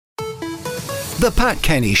The Pat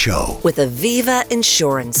Kenny Show with Aviva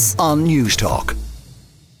Insurance on News Talk.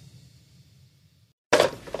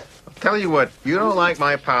 Tell you what, you don't like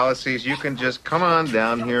my policies, you can just come on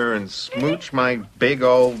down here and smooch my big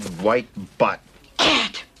old white butt.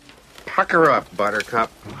 Ed! Pucker up, Buttercup.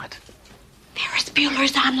 What? Ferris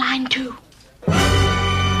Bueller's online too.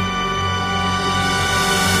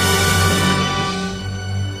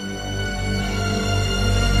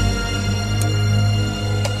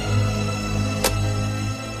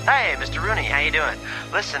 Hey, Mr. Rooney, how you doing?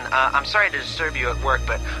 Listen, I'm sorry to disturb you at work,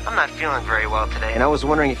 but I'm not feeling very well today, and I was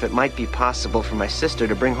wondering if it might be possible for my sister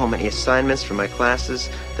to bring home any assignments for my classes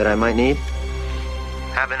that I might need.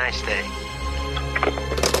 Have a nice day.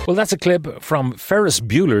 Well, that's a clip from Ferris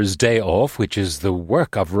Bueller's Day Off, which is the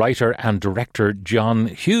work of writer and director John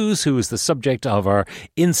Hughes, who is the subject of our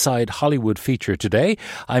Inside Hollywood feature today.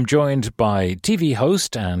 I'm joined by TV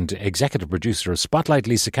host and executive producer of Spotlight,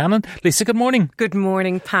 Lisa Cannon. Lisa, good morning. Good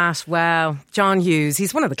morning, Pat. Wow, John Hughes,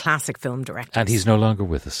 he's one of the classic film directors. And he's no longer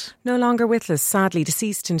with us. No longer with us, sadly,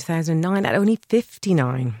 deceased in 2009 at only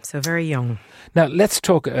 59, so very young. Now, let's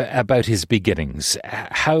talk about his beginnings.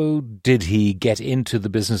 How did he get into the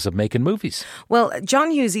business of making movies? Well, John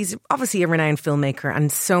Hughes, he's obviously a renowned filmmaker,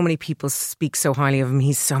 and so many people speak so highly of him.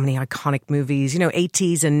 He's so many iconic movies,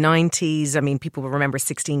 80s and 90s. I mean, people will remember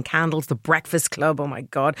 16 Candles, The Breakfast Club, oh my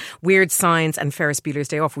God, Weird Science, and Ferris Bueller's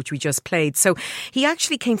Day Off, which we just played. So he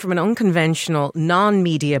actually came from an unconventional,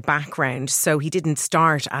 non-media background. So he didn't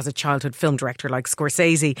start as a childhood film director like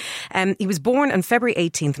Scorsese. He was born on February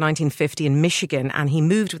 18th, 1950 in Michigan, and he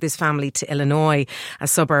moved with his family to Illinois, a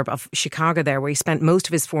suburb of Chicago there, where he spent most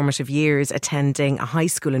of his formative years attending a high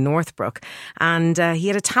school in Northbrook. And he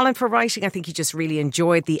had a talent for writing. I think he just really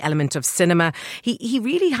enjoyed the element of cinema. He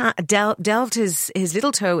really delved his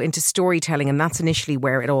little toe into storytelling, and that's initially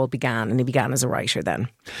where it all began. And he began as a writer then.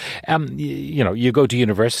 You go to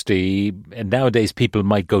university, and nowadays people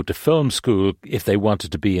might go to film school if they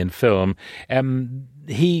wanted to be in film.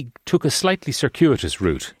 He took a slightly circuitous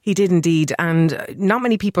route. He did indeed, and not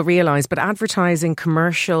many people realise, but advertising,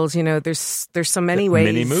 commercials, there's so many ways.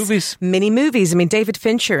 Mini movies. I mean, David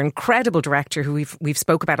Fincher, incredible director who we've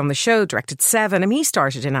spoke about on the show, directed Seven. I mean, he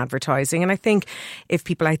started in advertising, and I think if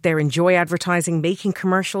people out there enjoy advertising, making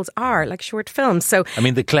commercials are like short films. So, I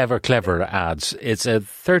mean, the clever ads. It's a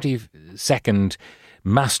 30-second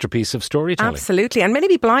masterpiece of storytelling. Absolutely. And many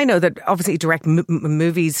people I know that obviously direct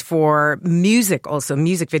movies for music, also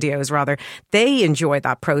music videos rather, they enjoy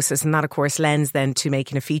that process, and that of course lends then to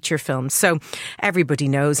making a feature film. So everybody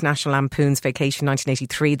knows National Lampoon's Vacation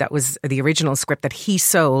 1983. That was the original script that he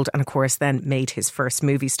sold, and of course then made his first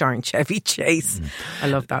movie starring Chevy Chase. I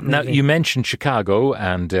love that movie. Now, you mentioned Chicago,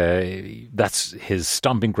 and that's his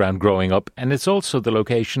stomping ground growing up, and it's also the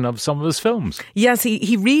location of some of his films. Yes,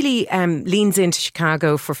 he really leans into Chicago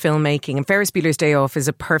for filmmaking, and Ferris Bueller's Day Off is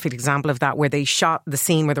a perfect example of that, where they shot the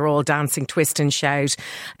scene where they're all dancing, twist and shout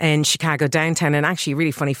in Chicago downtown. And actually, a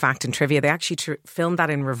really funny fact and trivia, they actually filmed that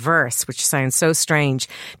in reverse, which sounds so strange,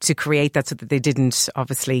 to create that so that they didn't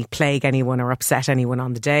obviously plague anyone or upset anyone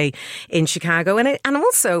on the day in Chicago. And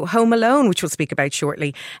also Home Alone, which we'll speak about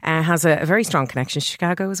shortly, has a very strong connection to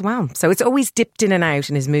Chicago as well. So it's always dipped in and out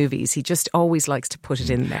in his movies. He just always likes to put it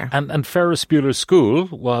in there. And Ferris Bueller's School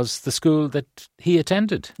was the school that he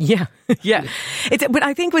attended. Yeah. But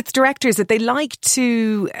I think with directors that they like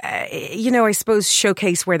to, I suppose,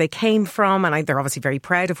 showcase where they came from, and they're obviously very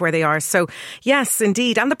proud of where they are. So, yes,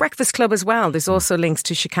 indeed. And The Breakfast Club as well. There's also links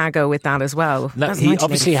to Chicago with that as well. Now, he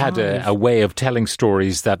obviously had a way of telling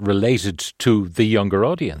stories that related to the younger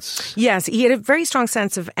audience. Yes, he had a very strong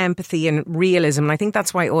sense of empathy and realism, and I think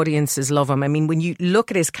that's why audiences love him. I mean, when you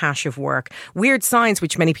look at his cache of work, Weird Science,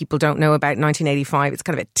 which many people don't know about, 1985, it's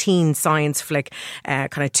kind of a teen science flick,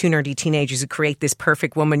 kind of two nerdy teenagers who create this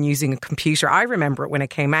perfect woman using a computer. I remember it when it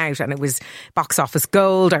came out, and it was box office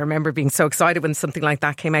gold. I remember being so excited when something like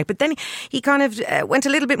that came out. But then he kind of went a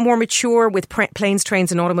little bit more mature with Planes,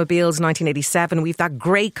 Trains and Automobiles, 1987. We've that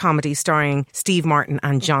great comedy starring Steve Martin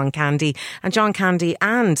and John Candy. And John Candy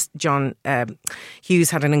and John Hughes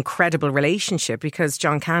had an incredible relationship, because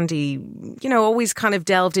John Candy, always kind of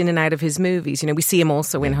delved in and out of his movies. We see him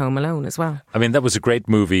also in Home Alone as well. I mean, that was a great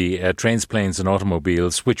movie, Trains, Planes and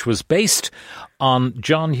Automobiles, which was based on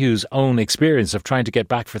John Hughes' own experience of trying to get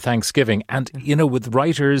back for Thanksgiving. And, you know, with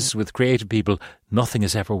writers, with creative people, nothing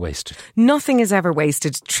is ever wasted. Nothing is ever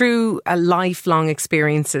wasted. True lifelong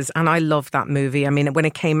experiences. And I love that movie. I mean, when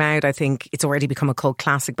it came out, I think it's already become a cult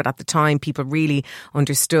classic. But at the time, people really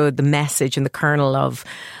understood the message and the kernel of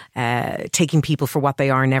taking people for what they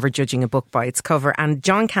are, never judging a book by its cover. And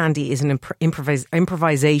John Candy is an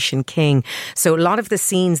improvisation king. So a lot of the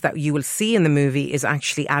scenes that you will see in the movie is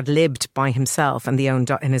actually ad-libbed by himself and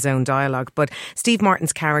in his own dialogue. But Steve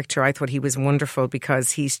Martin's character, I thought he was wonderful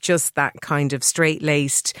because he's just that kind of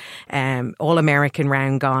straight-laced, all-American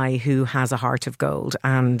round guy who has a heart of gold.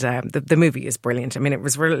 And the movie is brilliant. I mean, it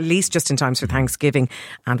was released just in time for Thanksgiving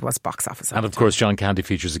and was box office. And of course, John Candy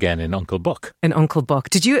features again in Uncle Buck. In Uncle Buck.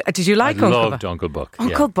 Did you like Uncle Buck? I loved Uncle Buck.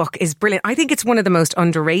 Uncle Buck is brilliant. I think it's one of the most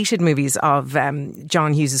underrated movies of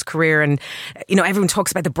John Hughes' career. And, you know, everyone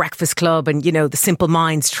talks about The Breakfast Club and, you know, the Simple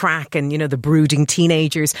Minds track and, you know, the brooding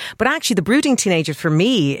teenagers. But actually, the brooding teenager for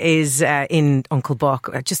me is in Uncle Buck.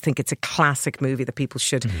 I just think it's a classic movie that people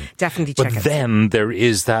should definitely check out. But then there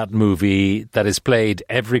is that movie that is played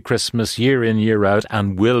every Christmas, year in, year out,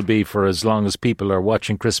 and will be for as long as people are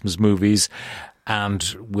watching Christmas movies. And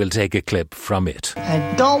we'll take a clip from it.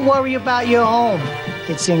 And don't worry about your home.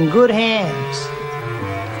 It's in good hands.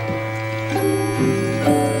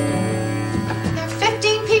 There are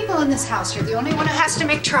 15 people in this house. You're the only one who has to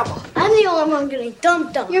make trouble. I'm the only one getting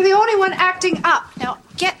dumped on. You're the only one acting up. Now,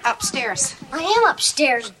 get upstairs. I am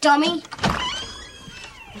upstairs, dummy.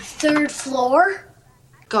 The 3rd floor?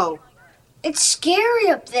 Go. It's scary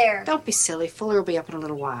up there. Don't be silly. Fuller will be up in a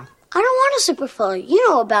little while. I don't want a super fella. You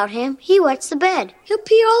know about him. He wets the bed. He'll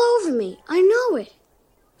pee all over me. I know it.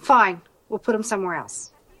 Fine. We'll put him somewhere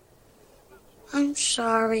else. I'm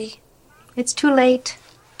sorry. It's too late.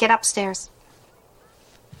 Get upstairs.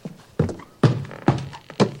 Everyone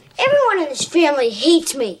in this family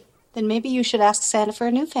hates me. Then maybe you should ask Santa for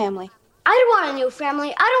a new family. I don't want a new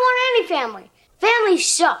family. I don't want any family. Families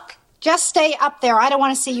suck. Just stay up there. I don't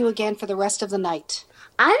want to see you again for the rest of the night.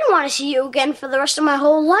 I don't want to see you again for the rest of my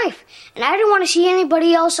whole life. And I don't want to see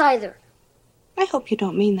anybody else either. I hope you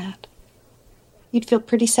don't mean that. You'd feel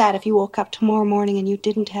pretty sad if you woke up tomorrow morning and you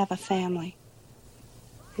didn't have a family.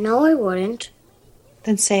 No, I wouldn't.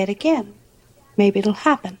 Then say it again. Maybe it'll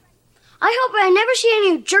happen. I hope I never see any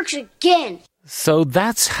of you jerks again. So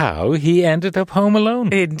that's how he ended up home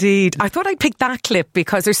alone. Indeed. I thought I'd pick that clip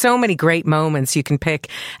because there's so many great moments you can pick.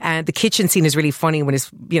 The kitchen scene is really funny when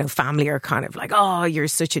his, family are kind of like, oh, you're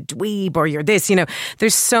such a dweeb or you're this,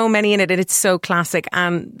 There's so many in it and it's so classic.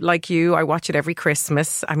 And like you, I watch it every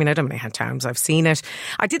Christmas. I mean, I don't know how many times I've seen it.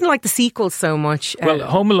 I didn't like the sequel so much. Well,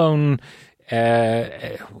 Home Alone...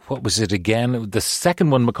 what was it again? The second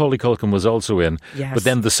one, Macaulay Culkin was also in, yes. But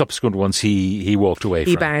then the subsequent ones he walked away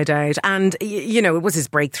from. He bowed out. And, it was his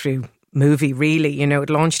breakthrough movie, really. It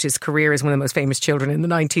launched his career as one of the most famous children in the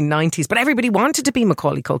 1990s. But everybody wanted to be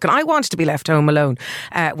Macaulay Culkin. I wanted to be left home alone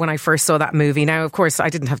when I first saw that movie. Now, of course, I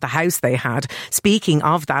didn't have the house they had. Speaking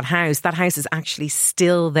of that house is actually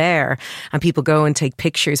still there and people go and take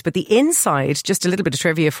pictures. But the inside, just a little bit of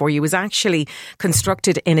trivia for you, was actually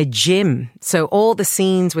constructed in a gym. So all the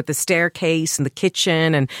scenes with the staircase and the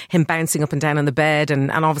kitchen and him bouncing up and down on the bed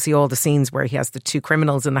and obviously all the scenes where he has the two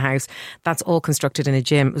criminals in the house, that's all constructed in a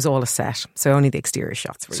gym. It was all a set. So only the exterior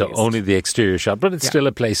shots were used. Only the exterior shot, but it's still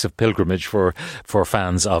a place of pilgrimage for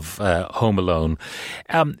fans of Home Alone.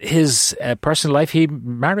 His personal life, he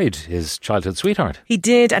married his childhood sweetheart. He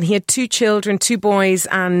did, and he had 2 children, 2 boys,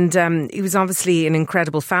 and he was obviously an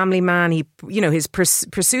incredible family man. He, his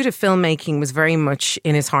pursuit of filmmaking was very much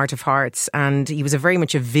in his heart of hearts, and he was very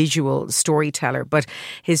much a visual storyteller. But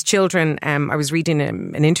his children, I was reading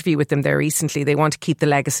an interview with them there recently, they want to keep the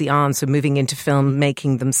legacy on, so moving into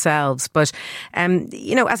filmmaking themselves. But,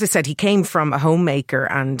 as I said, he came from a homemaker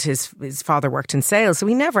and his father worked in sales. So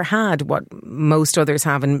he never had what most others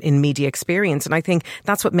have in media experience. And I think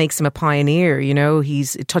that's what makes him a pioneer.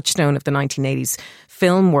 He's a touchstone of the 1980s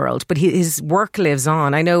film world, but his work lives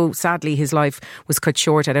on. I know, sadly, his life was cut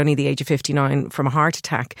short at only the age of 59 from a heart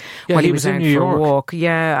attack while he was out for a walk.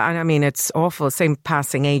 Yeah, and I mean, it's awful. Same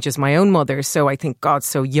passing age as my own mother. So I think God's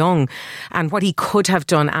so young. And what he could have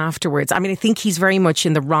done afterwards. I mean, I think he's very much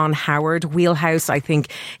in the Ron Howard wheelhouse. I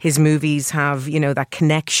think his movies have, that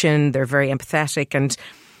connection. They're very empathetic and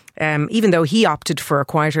even though he opted for a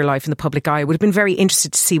quieter life in the public eye, I would have been very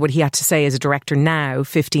interested to see what he had to say as a director now,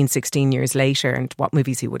 15, 16 years later, and what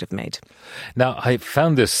movies he would have made. Now, I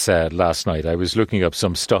found this last night. I was looking up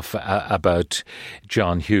some stuff about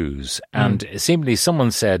John Hughes, and seemingly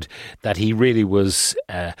someone said that he really was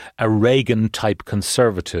a Reagan-type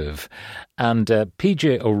conservative. And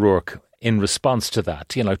PJ O'Rourke in response to that,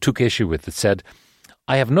 took issue with it, said,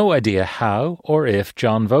 I have no idea how or if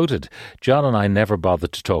John voted. John and I never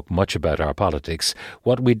bothered to talk much about our politics.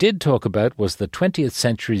 What we did talk about was the 20th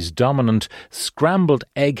century's dominant scrambled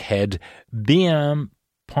egghead, bien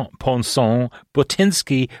pensant,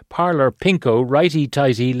 Butinsky, parlour pinko,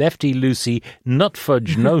 righty-tighty, lefty-loosey,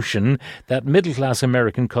 nut-fudge notion that middle-class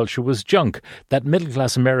American culture was junk, that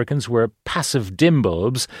middle-class Americans were passive dim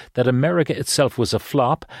bulbs, that America itself was a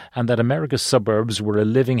flop, and that America's suburbs were a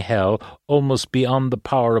living hell almost beyond the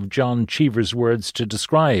power of John Cheever's words to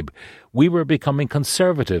describe. We were becoming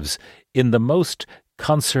conservatives in the most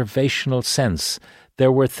conservational sense.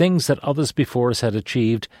 There were things that others before us had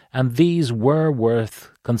achieved, and these were worth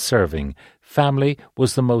conserving. Family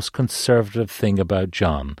was the most conservative thing about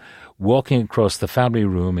John. Walking across the family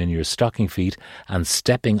room in your stocking feet and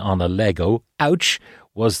stepping on a Lego, ouch,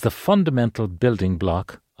 was the fundamental building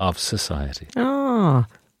block of society. Oh,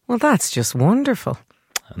 well, that's just wonderful.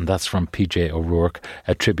 And that's from P.J. O'Rourke,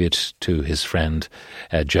 a tribute to his friend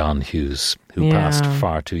John Hughes, who passed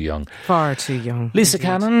far too young. Far too young. Lisa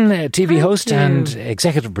Cannon, TV host and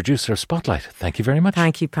executive producer of Spotlight. Thank you very much.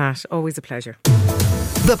 Thank you, Pat. Always a pleasure.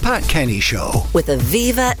 The Pat Kenny Show. With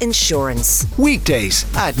Aviva Insurance. Weekdays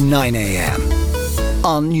at 9 a.m.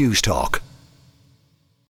 on News Talk.